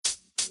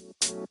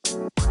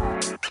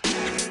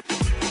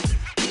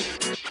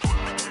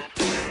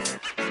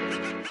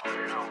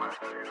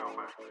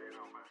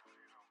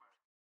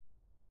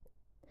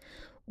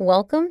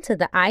Welcome to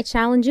the I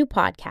Challenge You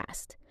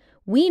podcast.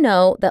 We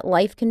know that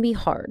life can be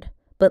hard,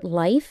 but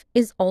life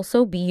is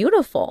also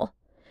beautiful.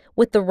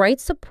 With the right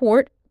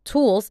support,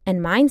 tools, and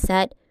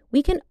mindset,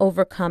 we can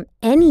overcome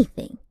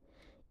anything.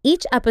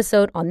 Each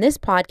episode on this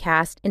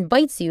podcast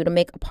invites you to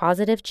make a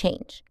positive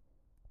change.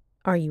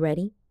 Are you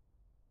ready?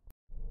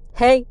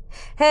 Hey.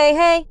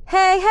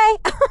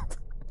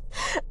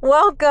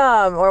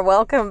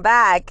 Welcome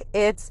back.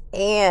 It's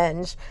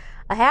Ange.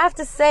 I have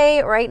to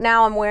say right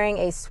now I'm wearing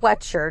a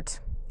sweatshirt,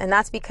 and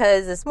that's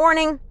because this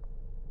morning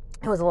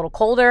it was a little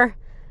colder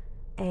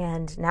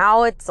and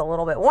now it's a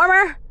little bit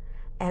warmer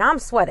and I'm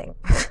sweating.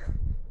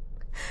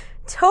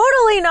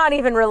 Totally not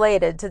even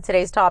related to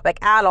today's topic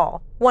at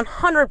all.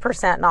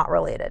 100% not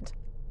related.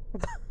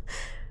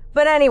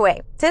 But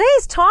anyway,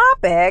 today's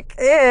topic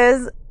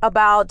is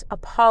about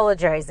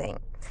apologizing.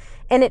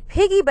 And it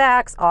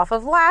piggybacks off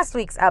of last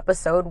week's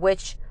episode,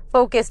 which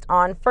focused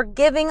on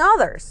forgiving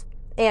others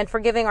and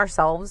forgiving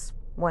ourselves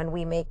when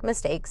we make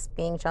mistakes,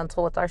 being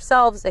gentle with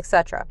ourselves,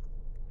 etc.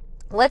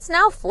 Let's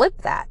now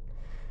flip that.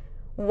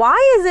 Why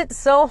is it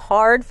so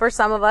hard for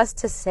some of us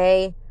to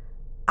say,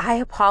 I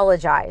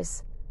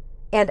apologize,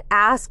 and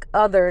ask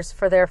others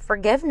for their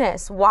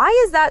forgiveness? Why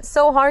is that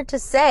so hard to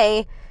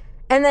say?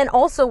 And then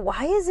also,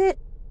 why is it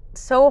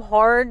so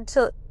hard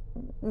to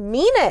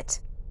mean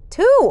it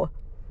too?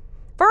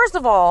 First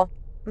of all,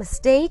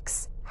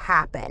 mistakes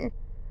happen.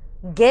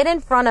 Get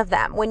in front of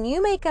them. When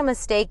you make a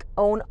mistake,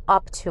 own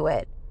up to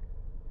it.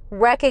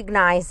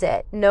 Recognize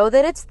it. Know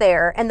that it's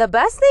there. And the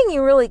best thing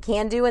you really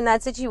can do in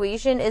that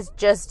situation is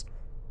just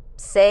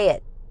say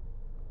it.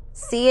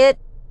 See it,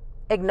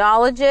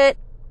 acknowledge it,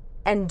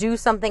 and do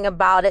something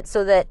about it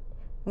so that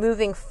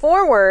moving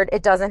forward,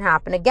 it doesn't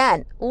happen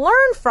again.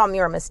 Learn from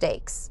your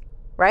mistakes,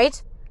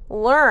 right?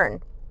 Learn.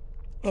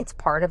 It's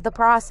part of the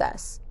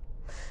process.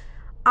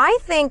 I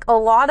think a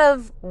lot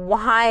of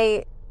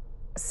why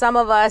some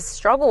of us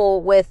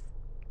struggle with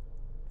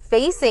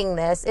facing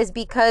this is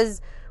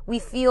because we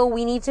feel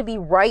we need to be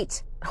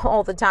right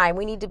all the time.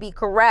 We need to be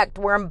correct.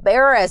 We're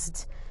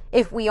embarrassed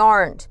if we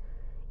aren't.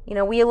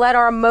 We let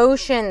our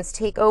emotions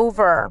take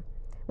over.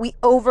 We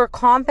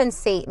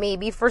overcompensate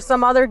maybe for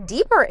some other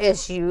deeper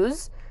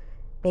issues.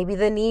 Maybe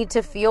the need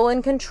to feel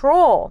in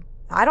control.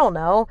 I don't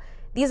know.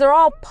 These are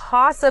all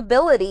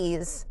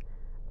possibilities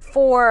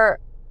for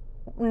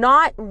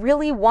not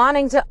really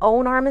wanting to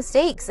own our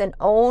mistakes and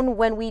own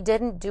when we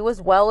didn't do as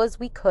well as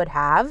we could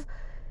have.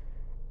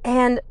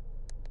 And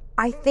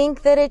I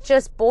think that it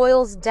just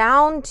boils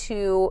down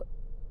to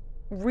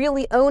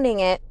really owning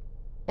it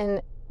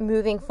and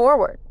moving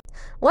forward.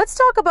 Let's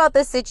talk about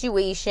the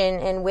situation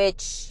in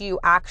which you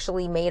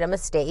actually made a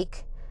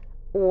mistake,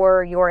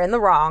 or you're in the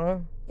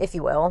wrong, if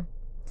you will.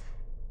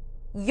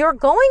 You're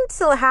going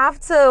to have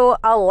to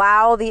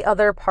allow the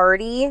other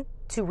party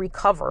to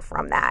recover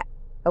from that,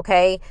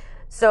 okay?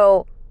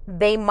 So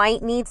they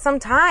might need some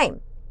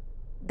time.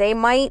 They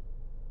might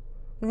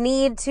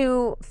need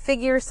to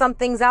figure some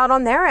things out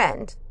on their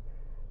end.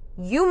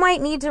 You might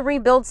need to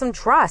rebuild some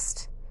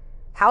trust.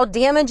 How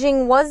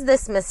damaging was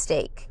this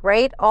mistake,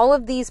 right? All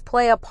of these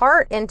play a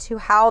part into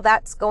how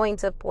that's going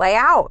to play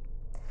out.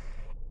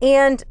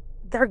 And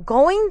they're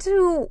going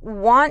to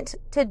want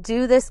to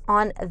do this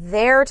on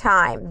their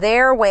time,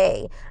 their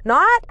way,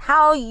 not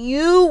how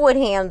you would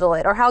handle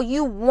it or how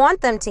you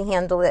want them to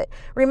handle it.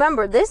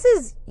 Remember, this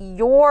is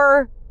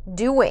your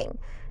doing.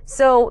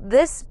 So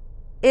this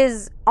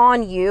is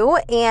on you,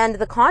 and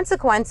the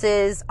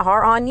consequences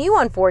are on you,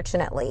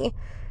 unfortunately.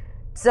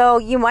 So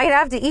you might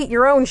have to eat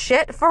your own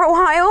shit for a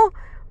while,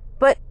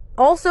 but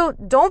also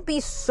don't be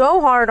so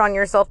hard on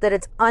yourself that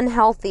it's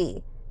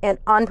unhealthy and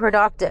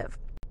unproductive.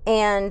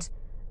 And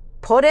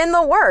put in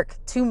the work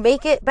to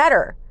make it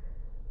better.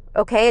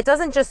 Okay? It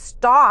doesn't just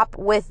stop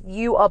with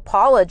you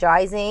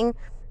apologizing.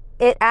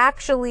 It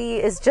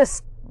actually is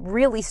just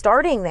really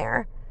starting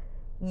there.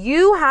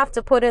 You have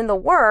to put in the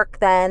work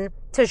then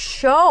to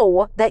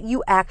show that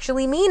you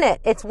actually mean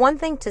it. It's one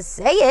thing to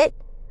say it.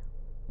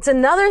 It's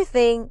another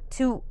thing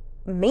to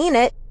mean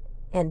it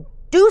and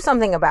do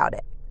something about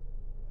it.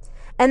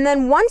 And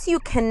then once you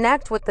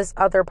connect with this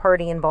other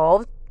party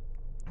involved,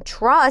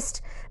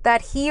 trust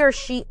that he or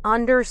she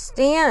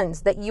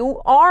understands that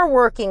you are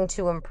working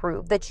to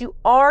improve, that you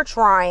are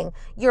trying,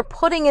 you're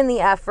putting in the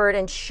effort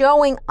and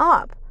showing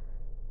up.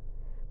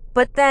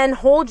 But then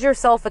hold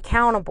yourself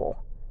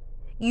accountable.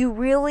 You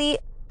really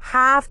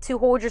have to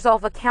hold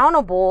yourself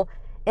accountable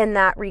in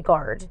that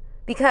regard,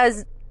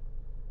 because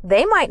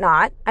they might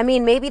not. I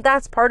mean, maybe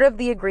that's part of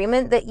the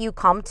agreement that you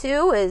come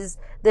to, is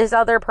this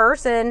other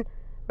person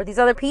or these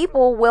other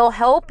people will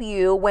help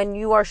you when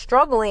you are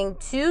struggling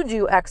to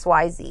do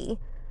XYZ.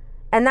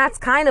 And that's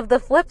kind of the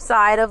flip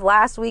side of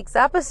last week's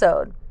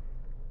episode.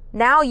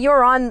 Now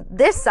you're on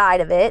this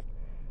side of it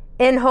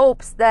in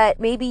hopes that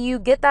maybe you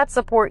get that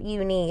support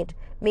you need.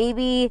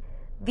 Maybe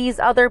these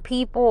other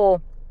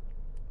people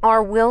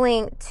are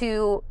willing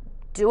to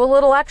do a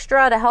little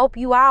extra to help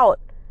you out,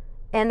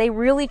 and they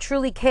really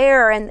truly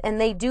care, and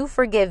they do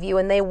forgive you,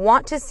 and they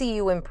want to see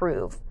you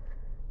improve,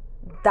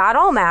 that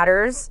all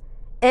matters.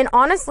 And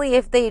honestly,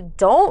 if they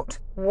don't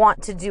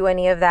want to do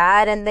any of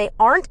that and they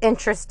aren't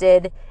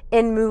interested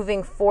in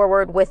moving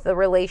forward with the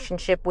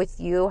relationship with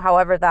you,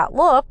 however that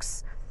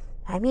looks,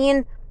 I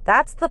mean,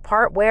 that's the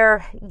part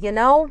where,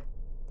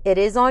 it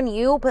is on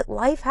you, but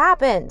life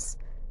happens.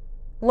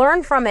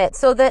 Learn from it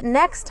so that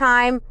next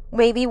time,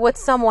 maybe with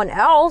someone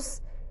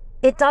else,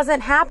 it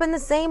doesn't happen the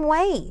same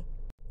way.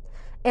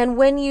 And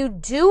when you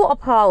do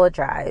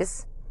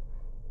apologize,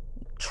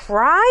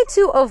 try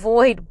to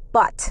avoid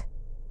but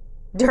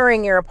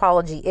during your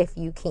apology if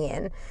you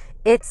can.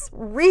 It's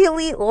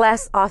really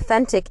less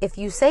authentic if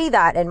you say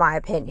that, in my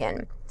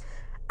opinion.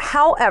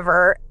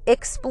 However,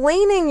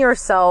 explaining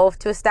yourself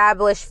to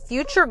establish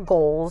future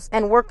goals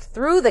and work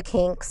through the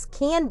kinks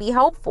can be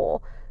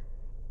helpful.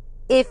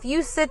 If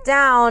you sit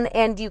down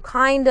and you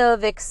kind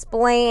of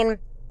explain,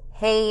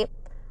 hey,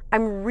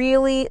 I'm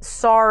really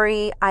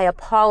sorry, I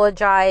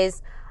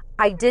apologize,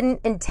 I didn't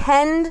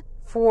intend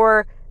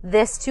for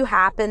this to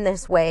happen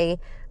this way.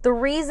 The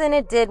reason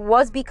it did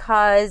was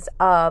because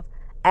of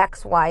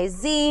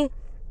XYZ,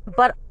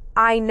 but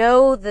I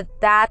know that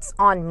that's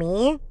on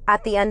me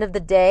at the end of the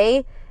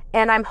day,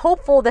 and I'm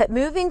hopeful that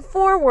moving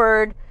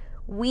forward,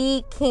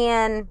 we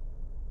can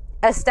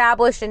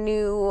establish a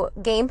new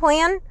game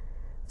plan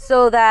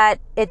so that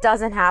it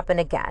doesn't happen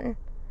again.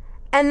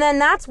 And then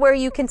that's where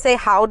you can say,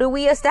 how do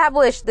we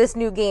establish this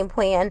new game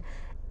plan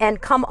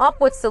and come up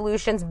with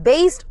solutions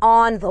based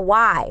on the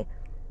why?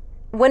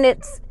 When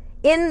it's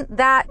in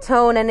that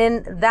tone and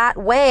in that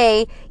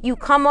way, you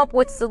come up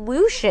with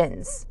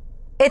solutions.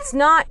 It's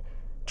not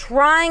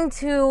trying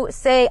to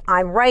say,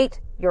 I'm right,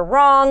 you're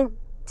wrong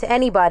to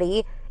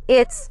anybody.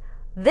 It's,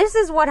 this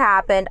is what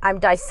happened, I'm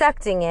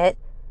dissecting it,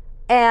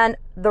 and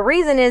the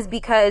reason is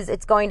because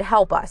it's going to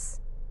help us.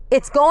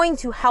 It's going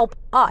to help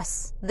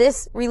us,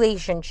 this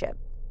relationship.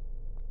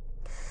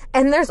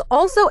 And there's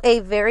also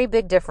a very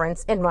big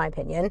difference, in my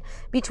opinion,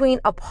 between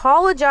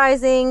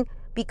apologizing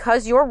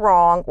because you're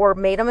wrong or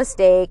made a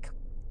mistake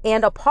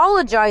and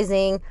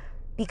apologizing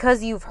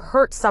because you've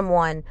hurt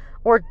someone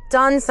or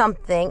done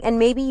something and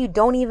maybe you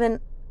don't even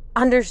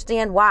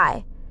understand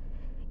why.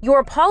 You're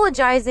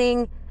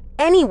apologizing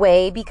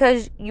anyway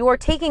because you're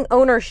taking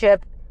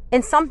ownership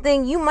in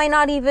something you might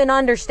not even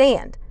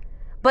understand,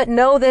 but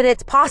know that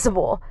it's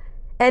possible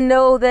and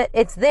know that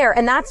it's there.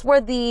 And that's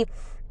where the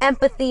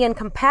empathy and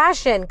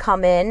compassion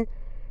come in,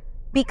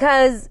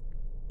 because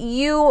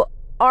you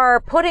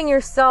are putting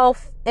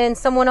yourself in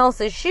someone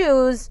else's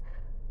shoes,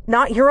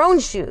 not your own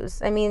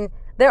shoes. I mean,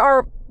 there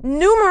are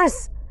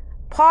numerous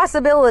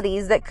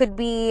possibilities that could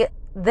be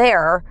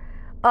there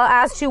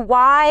as to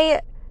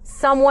why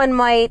someone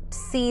might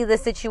see the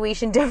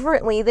situation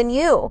differently than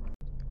you.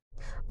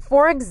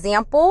 For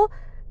example,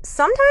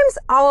 sometimes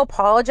I'll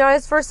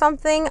apologize for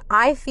something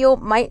I feel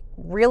might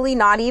really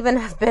not even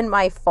have been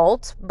my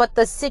fault, but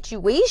the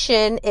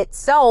situation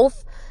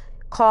itself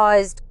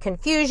caused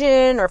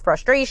confusion or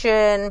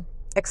frustration,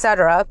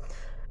 etc.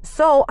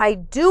 So I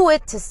do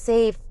it to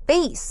save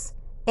face,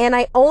 and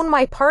I own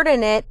my part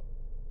in it,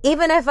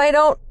 even if I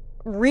don't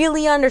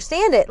really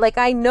understand it. Like,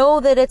 I know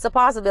that it's a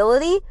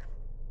possibility,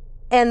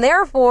 and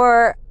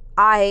therefore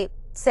I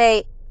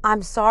say,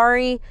 I'm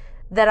sorry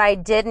that I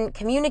didn't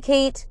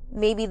communicate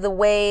maybe the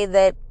way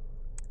that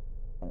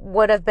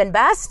would have been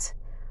best.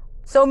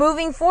 So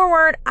moving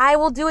forward, I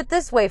will do it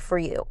this way for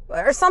you,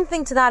 or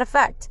something to that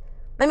effect.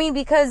 I mean,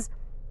 because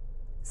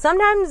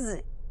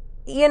sometimes,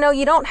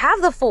 you don't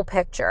have the full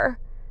picture,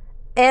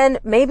 and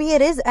maybe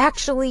it is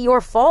actually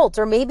your fault,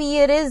 or maybe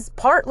it is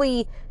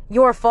partly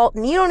your fault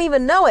and you don't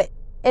even know it.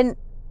 And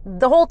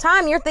the whole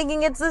time you're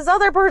thinking it's this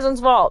other person's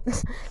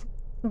fault.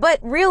 But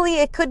really,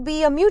 it could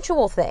be a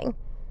mutual thing.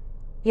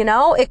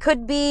 It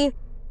could be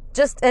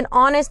just an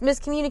honest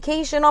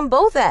miscommunication on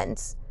both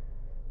ends.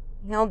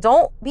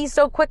 Don't be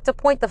so quick to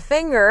point the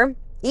finger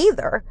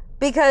either,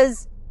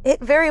 because it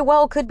very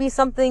well could be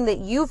something that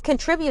you've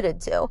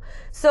contributed to.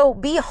 So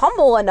be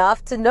humble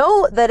enough to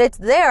know that it's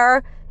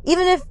there,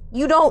 even if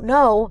you don't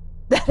know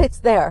that it's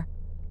there.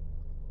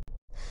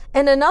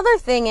 And another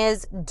thing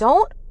is,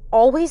 don't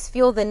always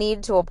feel the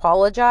need to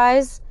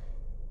apologize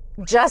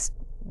just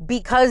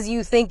because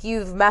you think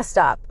you've messed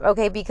up,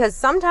 okay? Because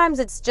sometimes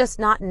it's just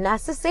not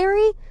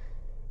necessary.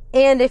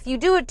 And if you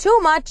do it too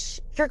much,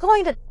 you're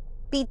going to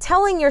be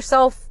telling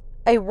yourself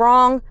a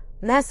wrong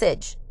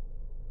message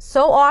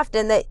so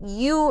often that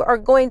you are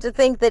going to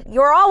think that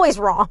you're always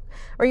wrong,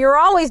 or you're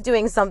always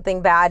doing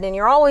something bad, and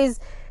you're always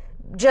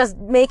just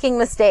making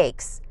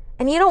mistakes.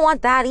 And you don't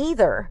want that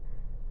either.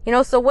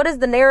 So what is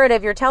the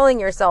narrative you're telling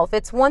yourself?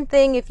 It's one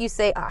thing if you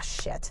say, oh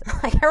shit,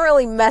 I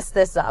really messed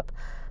this up.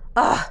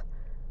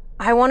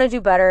 I want to do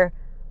better.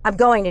 I'm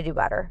going to do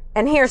better.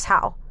 And here's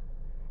how.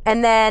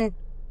 And then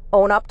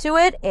own up to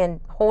it and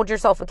hold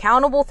yourself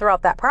accountable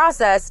throughout that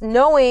process,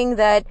 knowing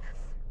that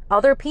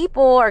other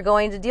people are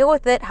going to deal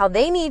with it how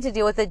they need to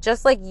deal with it,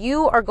 just like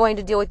you are going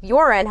to deal with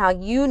your end how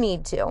you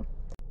need to.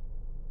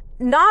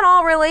 not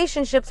all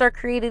relationships are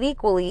created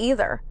equally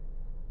either.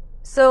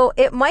 So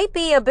it might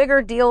be a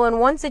bigger deal in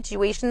one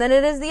situation than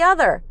it is the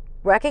other.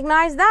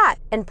 Recognize that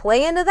and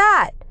play into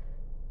that.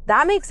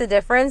 That makes a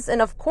difference.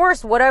 And of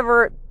course,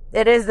 whatever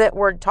it is that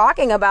we're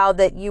talking about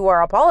that you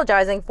are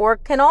apologizing for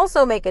can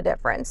also make a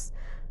difference.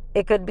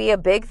 It could be a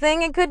big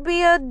thing. It could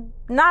be a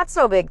not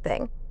so big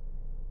thing.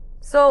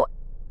 So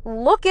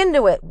look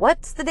into it.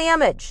 What's the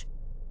damage?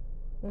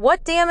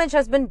 What damage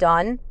has been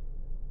done?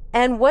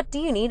 And what do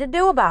you need to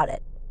do about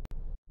it?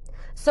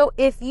 So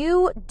if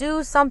you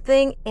do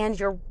something and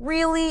you're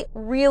really,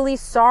 really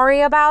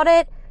sorry about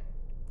it,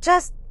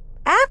 just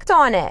act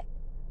on it.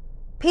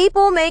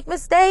 People make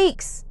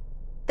mistakes.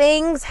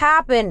 Things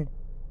happen.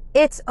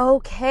 It's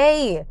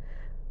okay.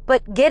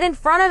 But get in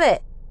front of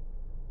it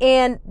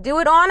and do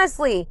it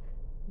honestly.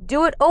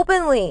 Do it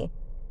openly.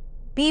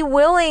 Be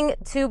willing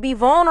to be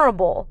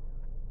vulnerable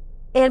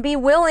and be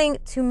willing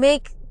to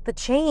make the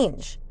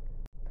change.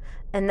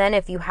 And then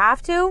if you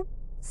have to,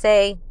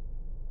 say,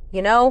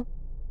 you know,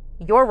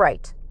 you're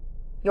right.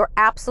 You're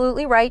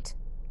absolutely right.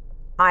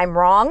 I'm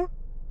wrong.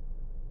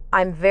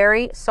 I'm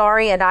very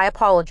sorry and I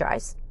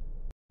apologize.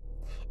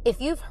 If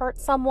you've hurt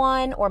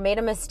someone or made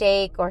a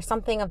mistake or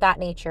something of that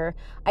nature,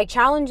 I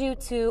challenge you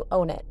to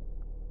own it.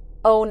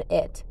 Own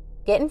it.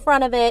 Get in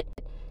front of it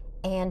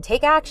and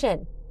take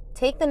action.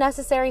 Take the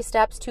necessary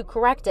steps to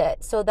correct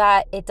it so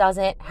that it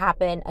doesn't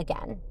happen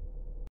again.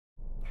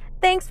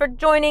 Thanks for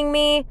joining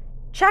me.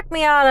 Check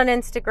me out on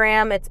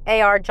Instagram. It's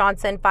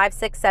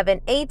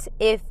arjohnson5678.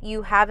 If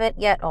you haven't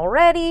yet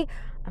already,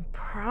 I'm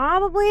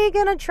probably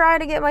going to try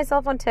to get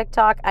myself on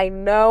TikTok. I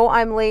know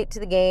I'm late to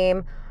the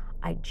game.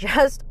 I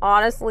just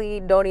honestly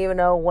don't even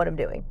know what I'm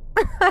doing.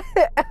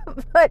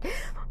 But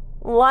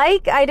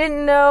I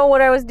didn't know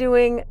what I was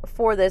doing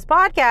for this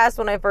podcast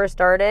when I first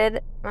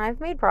started. I've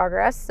made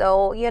progress.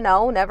 So,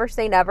 never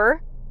say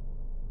never.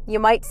 You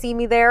might see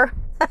me there.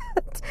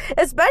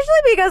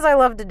 Especially because I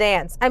love to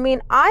dance. I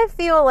mean, I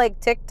feel like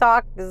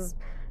TikTok is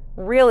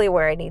really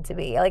where I need to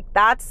be. Like,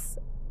 that's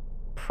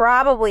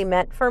probably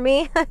meant for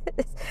me.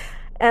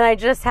 And I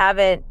just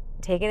haven't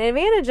taken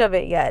advantage of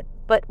it yet.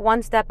 But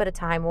one step at a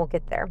time, we'll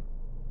get there.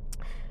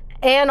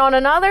 And on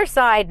another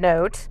side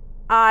note,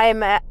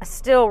 I'm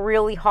still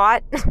really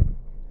hot.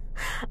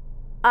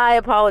 I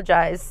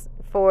apologize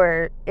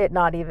for it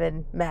not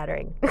even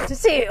mattering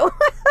to you.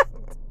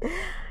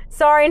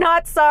 Sorry,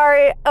 not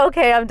sorry.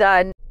 Okay, I'm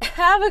done.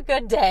 Have a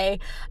good day.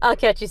 I'll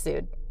catch you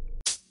soon.